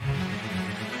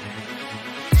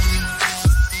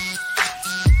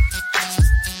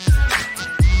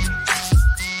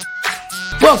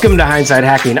Welcome to Hindsight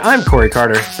Hacking. I'm Corey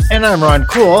Carter. And I'm Ron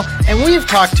Cool, and we've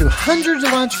talked to hundreds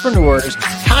of entrepreneurs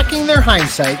hacking their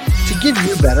hindsight to give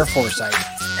you better foresight.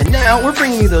 And now we're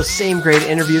bringing you those same great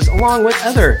interviews along with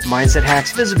other mindset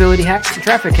hacks, visibility hacks, and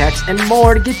traffic hacks, and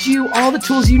more to get you all the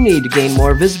tools you need to gain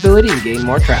more visibility and gain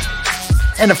more traffic.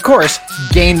 And of course,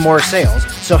 gain more sales.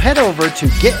 So head over to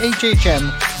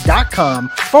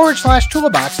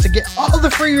gethhm.com/toolbox to get all the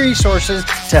free resources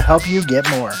to help you get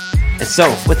more. And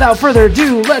so, without further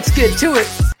ado, let's get to it.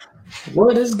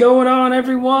 What is going on,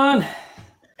 everyone?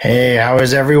 Hey, how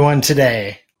is everyone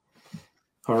today?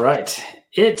 All right.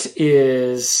 It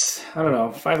is,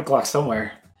 5 o'clock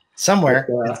somewhere. Somewhere.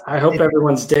 But, I hope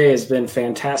everyone's day has been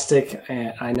fantastic.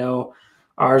 And I know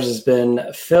ours has been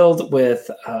filled with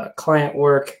client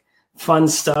work, fun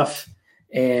stuff,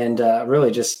 and really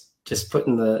just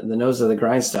putting the nose to the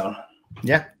grindstone.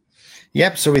 Yeah.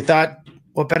 Yep. So we thought,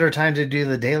 what better time to do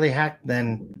the daily hack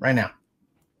than right now?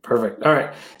 Perfect. All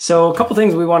right. So a couple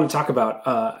things we want to talk about.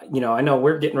 I know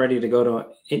we're getting ready to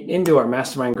go into our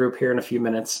mastermind group here in a few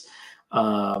minutes.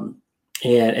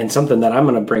 And something that I'm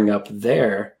going to bring up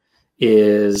there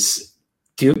is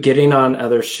getting on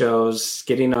other shows,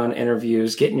 getting on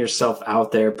interviews, getting yourself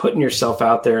out there, putting yourself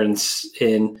out there in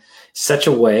such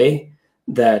a way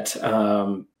that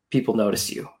people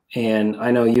notice you. And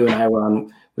I know you and I,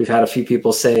 Ron, we've had a few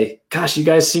people say, gosh, you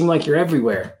guys seem like you're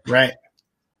everywhere. Right.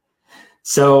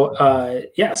 So,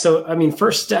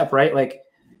 first step, right? Like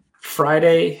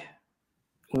Friday,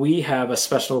 we have a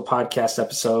special podcast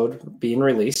episode being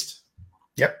released.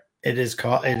 Yep. It is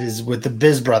with the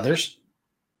Biz Brothers.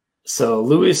 So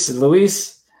Luis, the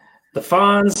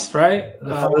Fonz, right?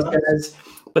 Those guys.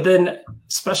 But then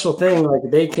special thing,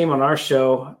 like they came on our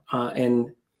show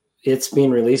and it's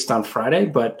being released on Friday,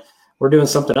 but we're doing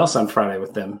something else on Friday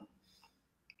with them.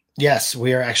 Yes,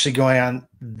 we are actually going on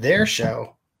their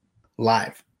show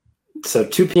live. So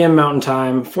 2 p.m. Mountain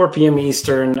Time, 4 p.m.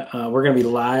 Eastern. We're going to be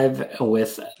live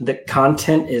with the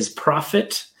content is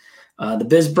Profit, the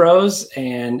Biz Bros,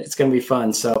 and it's going to be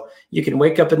fun. So you can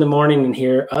wake up in the morning and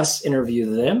hear us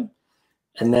interview them,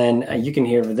 and then you can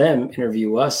hear them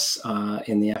interview us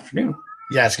in the afternoon.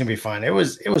 Yeah, it's going to be fun. It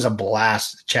was a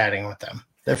blast chatting with them.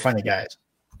 They're funny guys.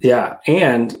 Yeah,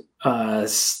 and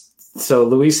so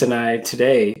Luis and I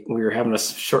today, we were having a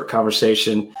short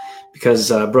conversation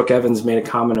because Brooke Evans made a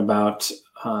comment about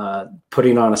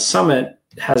putting on a summit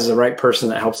has the right person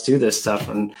that helps do this stuff.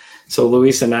 And so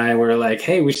Luis and I were like,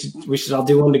 hey, we should all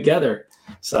do one together.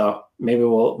 So maybe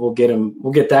we'll get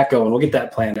that going. We'll get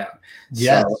that planned out.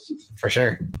 Yeah, so, for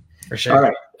sure. All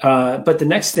right. But the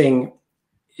next thing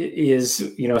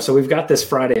is, so we've got this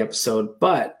Friday episode,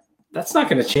 but that's not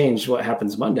going to change what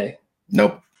happens Monday.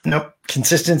 Nope.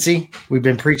 Consistency. We've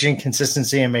been preaching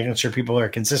consistency and making sure people are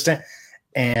consistent.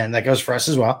 And that goes for us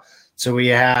as well. So we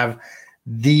have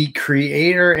the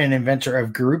creator and inventor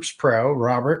of Groups Pro,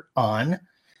 Robert, on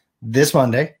this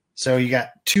Monday. So you got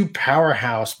 2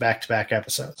 powerhouse back-to-back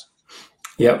episodes.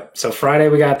 Yep. So Friday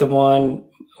we got the one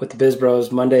with the Biz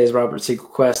Bros. Monday is Robert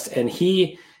SequelQuest. And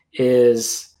he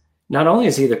is, not only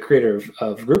is he the creator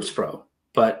of Groups Pro,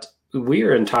 but we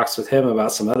are in talks with him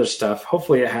about some other stuff.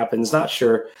 Hopefully it happens, not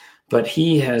sure. But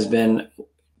he has been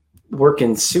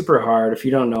working super hard, if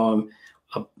you don't know him,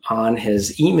 on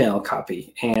his email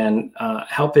copy and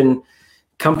helping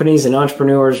companies and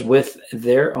entrepreneurs with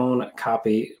their own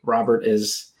copy. Robert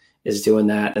is doing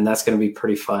that, and that's going to be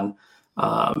pretty fun.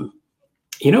 Who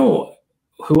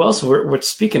else? We're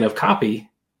speaking of copy.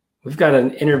 We've got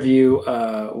an interview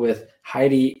with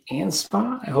Heidi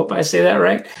Anspaugh. I hope I say that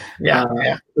right. Yeah.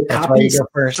 That's why you go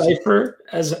first. Cipher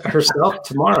as herself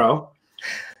tomorrow.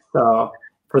 So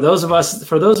for those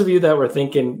of you that were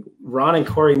thinking Ron and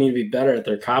Corey need to be better at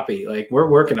their copy, like we're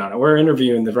working on it. We're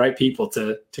interviewing the right people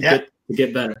to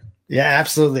get better. Yeah,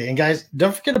 absolutely. And guys,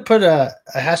 don't forget to put a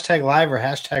hashtag live or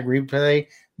hashtag replay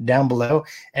down below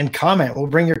and comment. We'll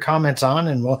bring your comments on,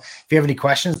 and if you have any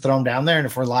questions, throw them down there. And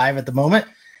if we're live at the moment,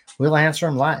 we'll answer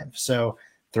them live. So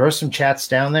throw some chats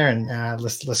down there and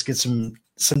let's get some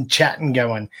chatting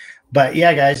going. But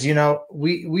yeah, guys,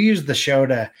 we use the show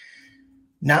to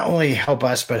not only help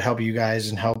us, but help you guys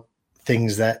and help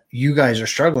things that you guys are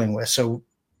struggling with. So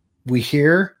we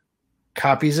hear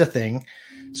copy's a thing.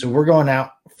 So we're going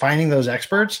out, finding those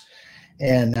experts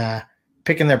and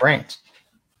picking their brains.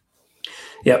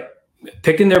 Yep.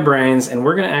 Picking their brains. And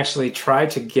we're going to actually try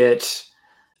to get,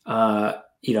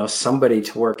 somebody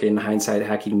to work in Hindsight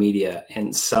Hacking Media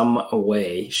in some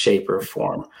way, shape, or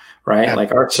form, right? Yeah.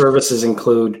 Like our services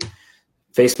include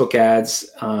Facebook ads,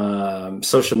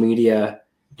 social media,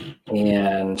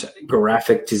 and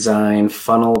graphic design,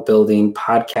 funnel building,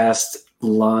 podcast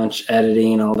launch,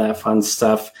 editing, all that fun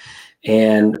stuff.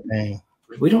 And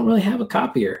we don't really have a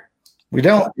copier. We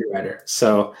don't. Copywriter.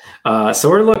 So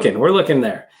we're looking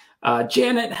there.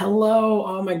 Janet, hello.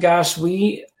 Oh my gosh,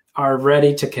 we are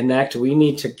ready to connect. We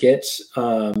need to get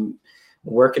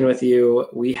working with you.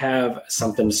 We have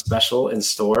something special in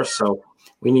store, so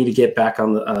we need to get back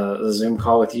on the Zoom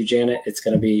call with you, Janet. It's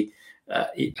going to be,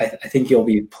 I think you'll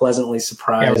be pleasantly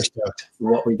surprised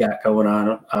what we got going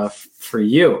on for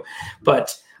you.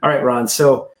 But all right, Ron.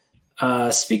 So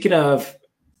speaking of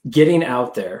getting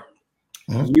out there,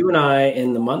 you and I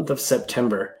in the month of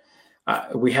September,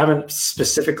 we haven't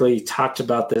specifically talked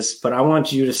about this, but I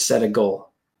want you to set a goal.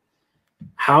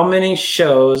 How many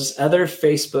shows, other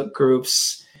Facebook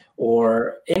groups,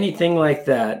 or anything like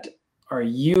that are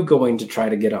you going to try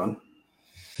to get on?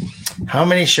 How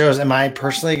many shows am I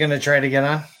personally going to try to get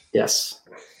on? Yes.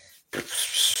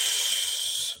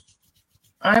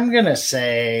 I'm going to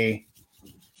say...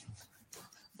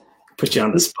 Put you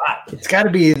on the spot. It's got to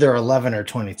be either 11 or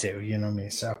 22. You know me.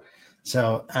 So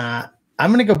I'm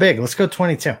going to go big. Let's go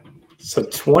 22. So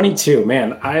 22,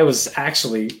 man, I was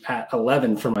actually at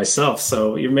 11 for myself.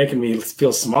 So you're making me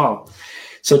feel small.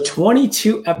 So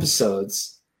 22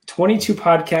 episodes, 22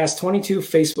 podcasts, 22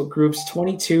 Facebook groups,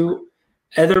 22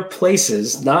 other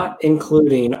places, not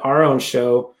including our own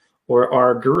show or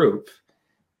our group,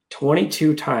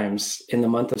 22 times in the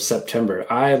month of September.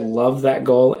 I love that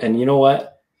goal. And you know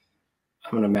what?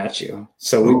 I'm going to match you.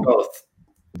 So we both,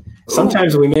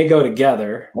 sometimes we may go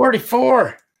together.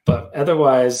 44. But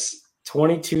otherwise,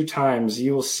 22 times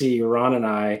you will see Ron and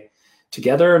I,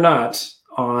 together or not,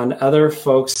 on other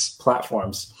folks'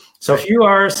 platforms. So if you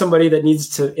are somebody that needs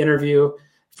to interview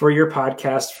for your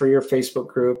podcast, for your Facebook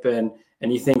group, and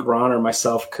you think Ron or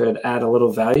myself could add a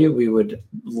little value, we would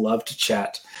love to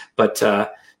chat. But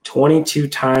 22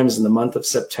 times in the month of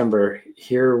September,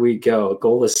 here we go.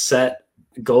 Goal is set.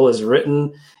 Goal is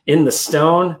written in the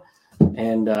stone.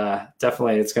 And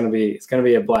definitely it's going to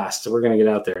be a blast. So we're going to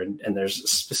get out there, and there's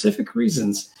specific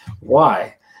reasons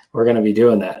why we're going to be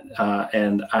doing that.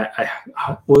 And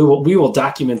we will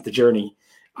document the journey.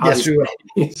 Yes, we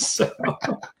will. So,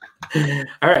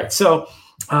 all right. So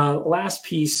last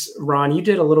piece, Ron, you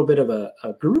did a little bit of a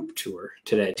group tour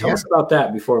today. Tell us about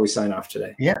that before we sign off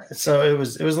today. Yeah. So it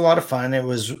was a lot of fun. It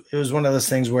was one of those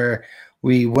things where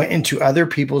we went into other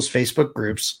people's Facebook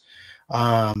groups.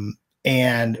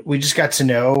 And we just got to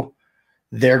know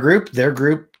their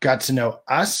group got to know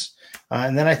us.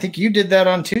 And then I think you did that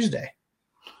on Tuesday.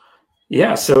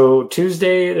 Yeah. So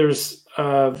Tuesday, there's,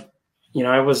 I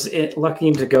was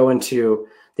lucky to go into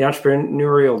the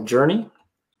entrepreneurial journey,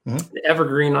 the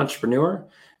Evergreen Entrepreneur,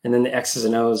 and then the X's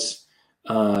and O's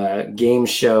game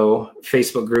show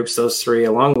Facebook groups, those three,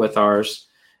 along with ours.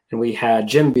 And we had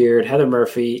Jim Beard, Heather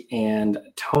Murphy, and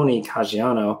Tony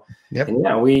Caggiano. Yep. And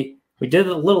yeah, we did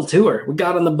a little tour. We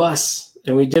got on the bus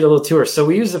and we did a little tour. So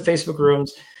we used the Facebook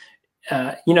rooms.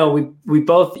 We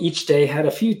both each day had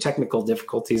a few technical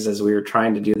difficulties as we were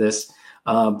trying to do this,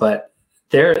 but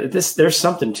there's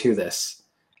something to this,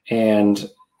 and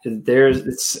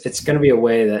it's going to be a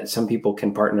way that some people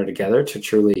can partner together to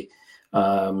truly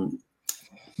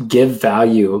give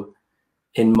value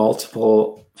in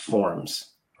multiple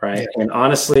forms, right? Yeah. And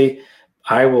honestly,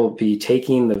 I will be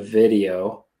taking the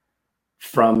video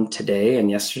from today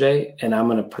and yesterday, and I'm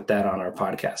going to put that on our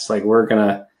podcast. Like we're going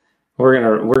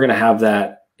to have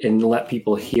that and let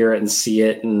people hear it and see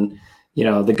it, and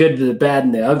the good, the bad,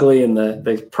 and the ugly, and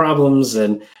the problems.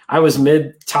 And I was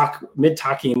mid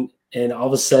talking, and all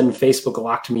of a sudden Facebook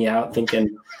locked me out,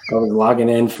 thinking I was logging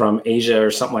in from Asia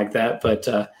or something like that. But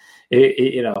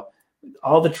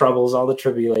all the troubles, all the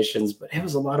tribulations, but it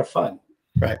was a lot of fun.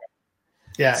 Right.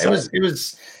 Yeah. So, it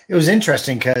was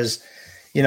interesting because